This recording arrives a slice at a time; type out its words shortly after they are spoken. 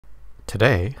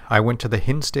Today, I went to the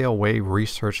Hinsdale Wave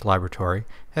Research Laboratory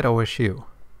at OSU.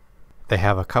 They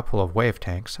have a couple of wave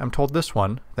tanks. I'm told this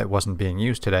one, that wasn't being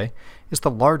used today, is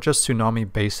the largest tsunami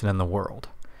basin in the world.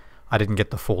 I didn't get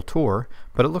the full tour,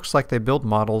 but it looks like they build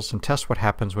models and test what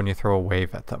happens when you throw a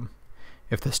wave at them.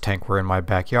 If this tank were in my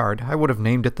backyard, I would have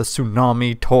named it the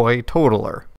Tsunami Toy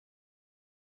Totaler.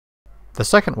 The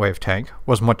second wave tank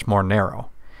was much more narrow.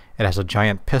 It has a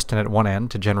giant piston at one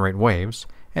end to generate waves,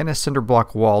 and a cinder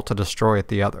block wall to destroy at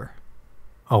the other.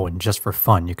 Oh, and just for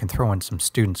fun, you can throw in some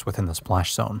students within the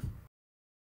splash zone.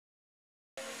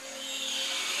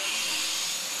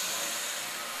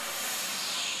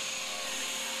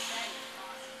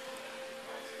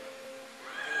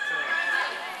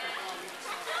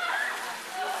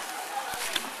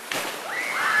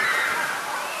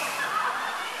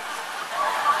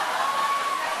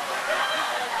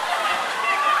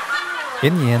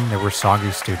 In the end, there were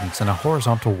soggy students and a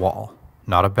horizontal wall.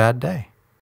 Not a bad day.